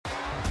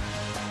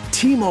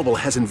T-Mobile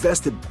has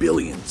invested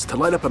billions to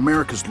light up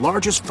America's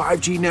largest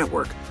 5G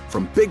network,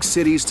 from big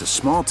cities to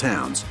small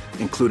towns,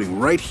 including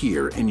right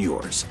here in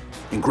yours.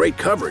 And great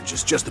coverage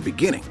is just the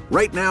beginning.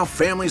 Right now,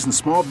 families and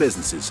small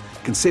businesses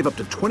can save up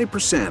to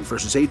 20%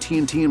 versus AT&T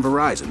and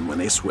Verizon when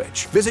they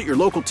switch. Visit your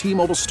local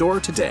T-Mobile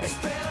store today.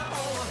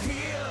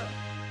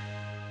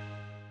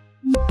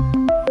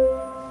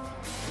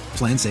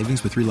 Plan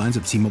savings with 3 lines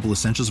of T-Mobile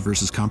Essentials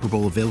versus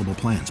comparable available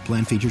plans.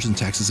 Plan features and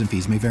taxes and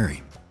fees may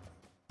vary.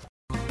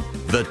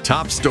 The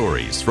top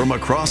stories from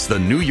across the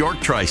New York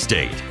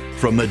tri-state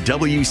from the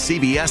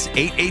WCBS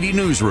 880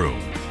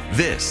 newsroom.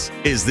 This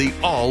is the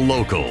All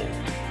Local.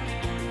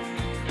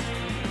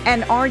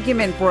 An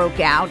argument broke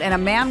out and a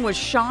man was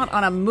shot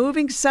on a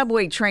moving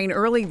subway train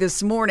early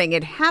this morning.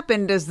 It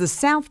happened as the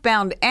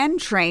southbound N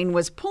train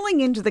was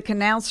pulling into the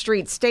Canal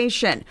Street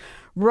station.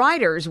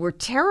 Riders were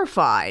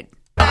terrified.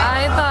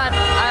 I thought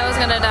I was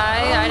going to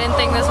die. I didn't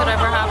think this would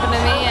ever happen to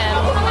me,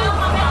 and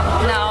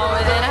now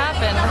it did happen.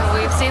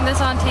 We've seen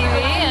this on TV,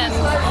 and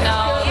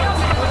now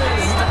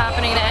it's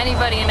happening to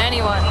anybody and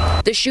anyone.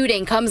 The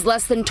shooting comes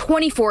less than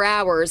 24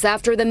 hours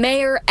after the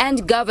mayor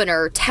and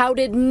governor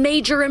touted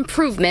major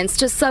improvements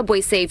to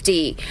subway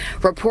safety,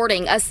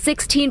 reporting a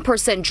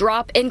 16%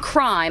 drop in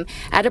crime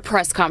at a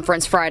press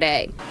conference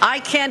Friday. I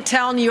can't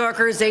tell New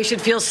Yorkers they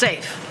should feel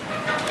safe.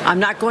 I'm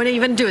not going to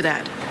even do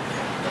that.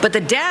 But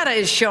the data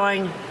is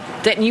showing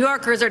that New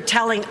Yorkers are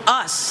telling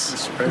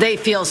us they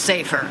feel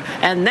safer,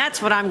 and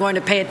that's what I'm going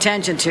to pay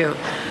attention to.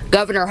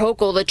 Governor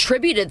Hochul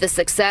attributed the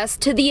success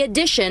to the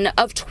addition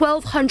of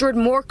 1,200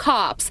 more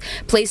cops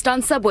placed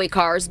on subway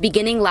cars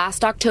beginning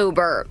last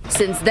October.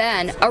 Since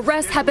then,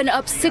 arrests have been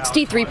up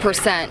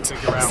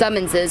 63%.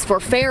 Summonses for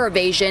fare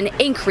evasion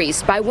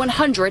increased by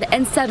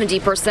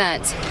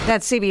 170%.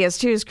 That's CBS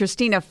 2's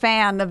Christina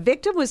Fan. The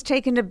victim was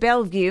taken to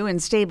Bellevue in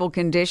stable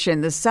condition.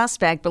 The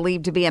suspect,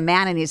 believed to be a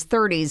man in his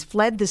 30s,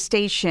 fled the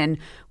station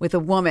with a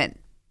woman.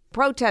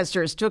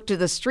 Protesters took to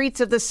the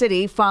streets of the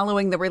city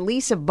following the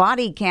release of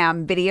body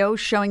cam video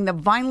showing the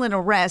violent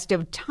arrest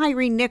of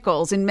Tyre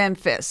Nichols in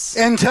Memphis.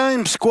 In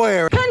Times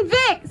Square.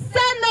 Convict!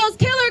 Send those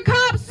killer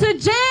cops to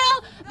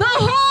jail! The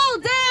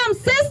whole damn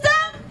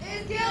system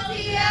is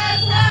guilty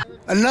as hell!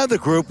 Another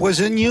group was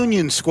in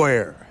Union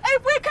Square.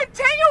 If we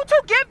continue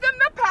to give them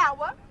the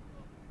power,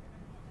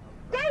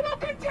 they will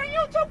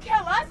continue to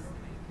kill us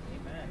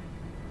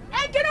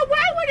and get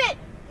away with it!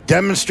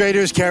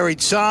 Demonstrators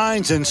carried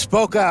signs and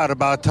spoke out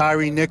about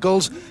Tyre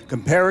Nichols,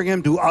 comparing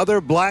him to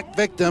other black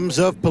victims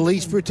of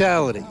police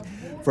brutality.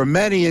 For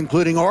many,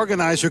 including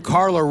organizer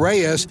Carla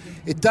Reyes,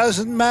 it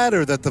doesn't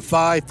matter that the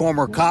 5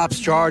 former cops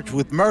charged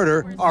with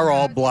murder are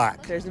all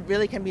black. There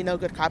really can be no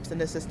good cops in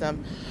this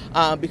system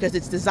because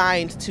it's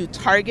designed to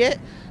target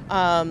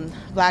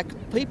black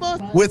people.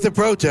 With the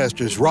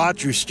protesters,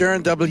 Roger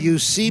Stern,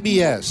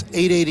 WCBS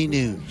 880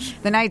 News.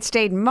 The night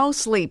stayed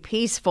mostly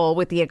peaceful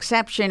with the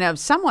exception of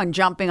someone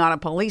jumping on a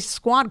police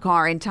squad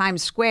car in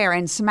Times Square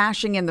and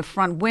smashing in the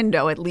front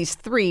window. At least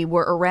 3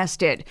 were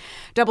arrested.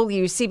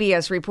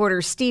 WCBS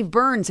reporter Steve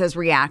Burns has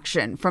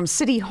reaction from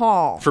City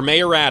Hall. For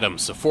Mayor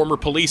Adams, a former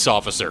police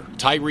officer,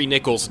 Tyre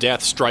Nichols'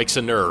 death strikes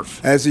a nerve.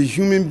 As a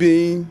human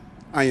being,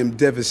 I am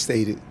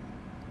devastated.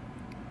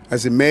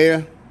 As a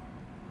mayor,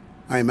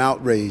 I am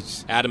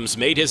outraged. Adams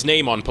made his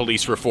name on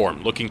police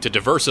reform, looking to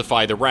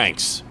diversify the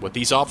ranks. What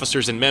these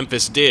officers in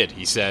Memphis did,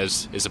 he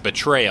says, is a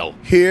betrayal.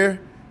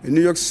 Here in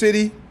New York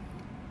City,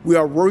 we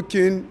are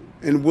working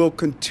and will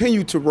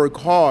continue to work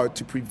hard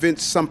to prevent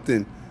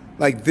something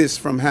like this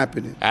from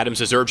happening.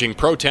 Adams is urging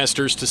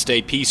protesters to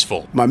stay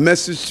peaceful. My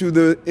message to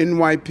the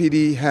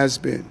NYPD has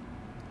been,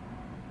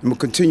 and will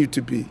continue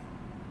to be,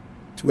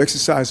 to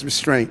exercise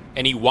restraint.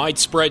 Any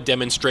widespread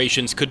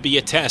demonstrations could be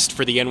a test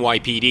for the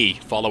NYPD,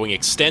 following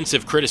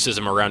extensive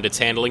criticism around its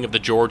handling of the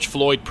George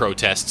Floyd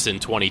protests in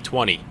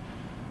 2020.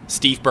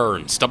 Steve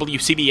Burns,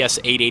 WCBS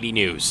 880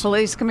 News.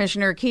 Police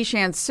Commissioner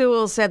Keishan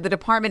Sewell said the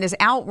department is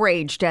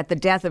outraged at the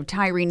death of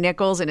Tyre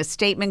Nichols in a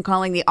statement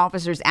calling the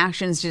officers'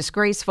 actions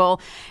disgraceful,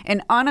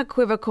 an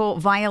unequivocal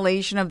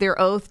violation of their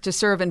oath to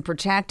serve and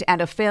protect, and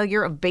a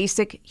failure of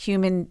basic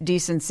human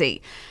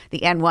decency.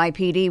 The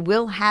NYPD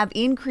will have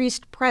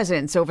increased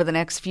presence over the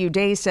next few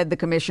days, said the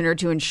commissioner,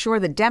 to ensure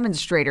the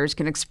demonstrators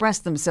can express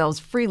themselves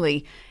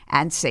freely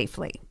and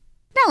safely.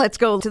 Now let's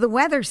go to the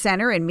Weather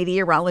Center and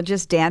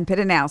meteorologist Dan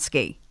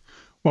Pitanowski.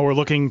 Well, we're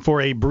looking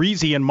for a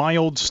breezy and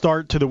mild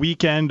start to the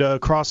weekend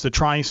across the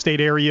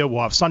tri-state area.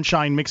 We'll have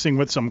sunshine mixing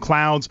with some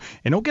clouds,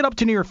 and it'll get up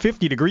to near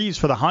 50 degrees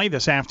for the high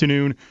this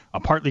afternoon. A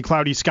partly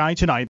cloudy sky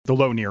tonight, the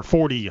low near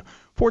 40.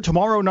 For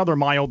tomorrow, another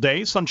mild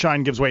day.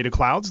 Sunshine gives way to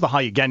clouds, the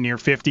high again near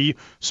 50.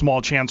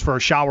 Small chance for a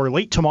shower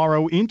late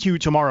tomorrow into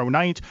tomorrow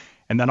night.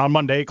 And then on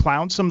Monday,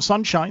 clouds, some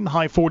sunshine, the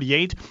high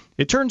 48.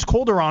 It turns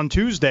colder on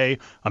Tuesday,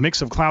 a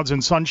mix of clouds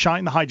and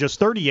sunshine, the high just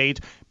 38.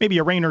 Maybe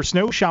a rain or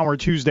snow shower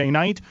Tuesday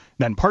night.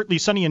 Then partly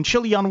sunny and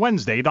chilly on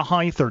Wednesday, the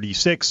high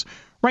 36.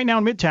 Right now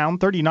in Midtown,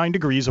 39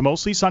 degrees, a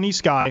mostly sunny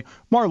sky.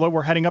 Marla,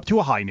 we're heading up to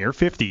a high near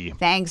 50.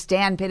 Thanks,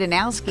 Dan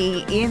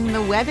Pitanowski in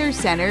the Weather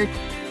Center.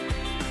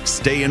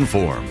 Stay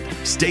informed.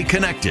 Stay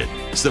connected.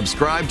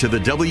 Subscribe to the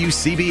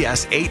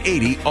WCBS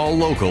 880 All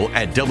Local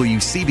at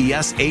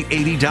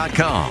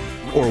WCBS880.com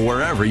or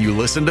wherever you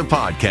listen to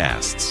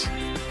podcasts.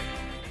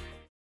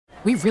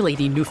 We really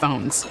need new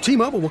phones.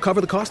 T-Mobile will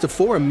cover the cost of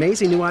 4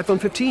 amazing new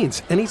iPhone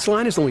 15s, and each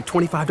line is only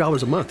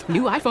 $25 a month.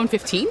 New iPhone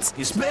 15s?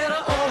 It's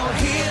better over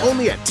here.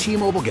 Only at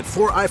T-Mobile, get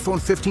 4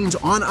 iPhone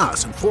 15s on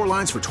us and 4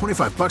 lines for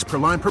 $25 per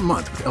line per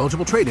month with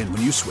eligible trade-in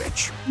when you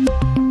switch.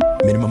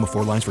 Minimum of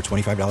 4 lines for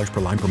 $25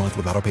 per line per month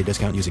with autopay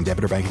discount using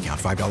debit or bank account.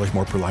 $5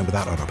 more per line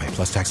without autopay,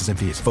 plus taxes and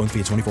fees. Phone fee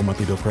at 24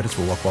 monthly bill credits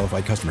for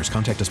well-qualified customers.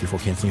 Contact us before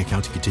canceling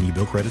account to continue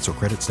bill credits or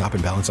credit stop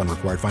and balance on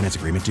required finance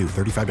agreement due.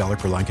 $35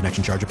 per line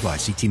connection charge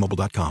applies. See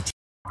T-Mobile.com.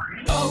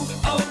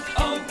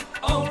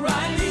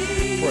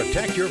 O'Reilly.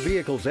 Protect your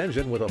vehicle's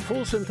engine with a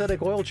full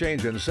synthetic oil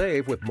change and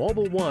save with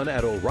Mobil 1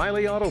 at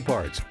O'Reilly Auto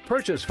Parts.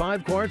 Purchase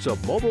 5 quarts of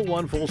Mobil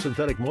 1 full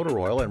synthetic motor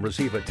oil and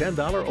receive a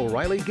 $10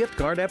 O'Reilly gift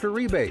card after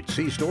rebate.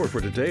 See store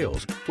for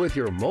details. With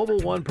your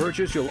Mobil 1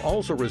 purchase, you'll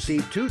also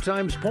receive 2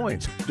 times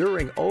points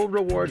during Old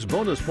Rewards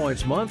Bonus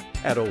Points Month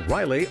at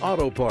O'Reilly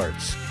Auto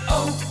Parts.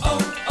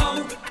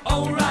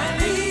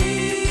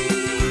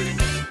 O'Reilly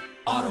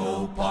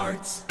Auto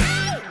Parts.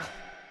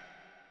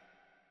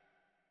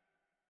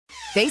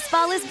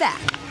 Baseball is back,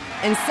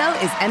 and so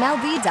is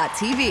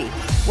MLB.tv.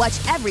 Watch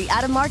every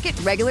out-of-market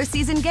regular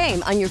season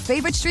game on your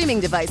favorite streaming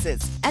devices,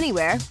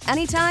 anywhere,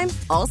 anytime,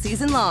 all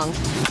season long.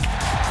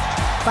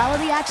 Follow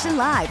the action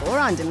live or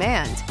on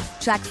demand.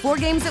 Track 4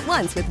 games at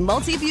once with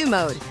multi-view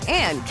mode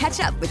and catch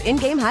up with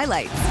in-game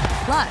highlights.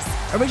 Plus,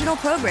 original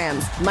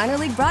programs, minor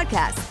league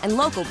broadcasts, and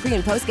local pre-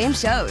 and post-game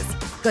shows.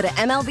 Go to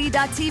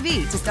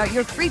MLB.tv to start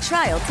your free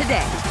trial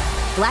today.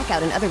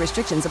 Blackout and other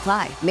restrictions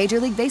apply.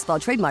 Major League Baseball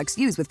trademarks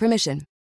used with permission.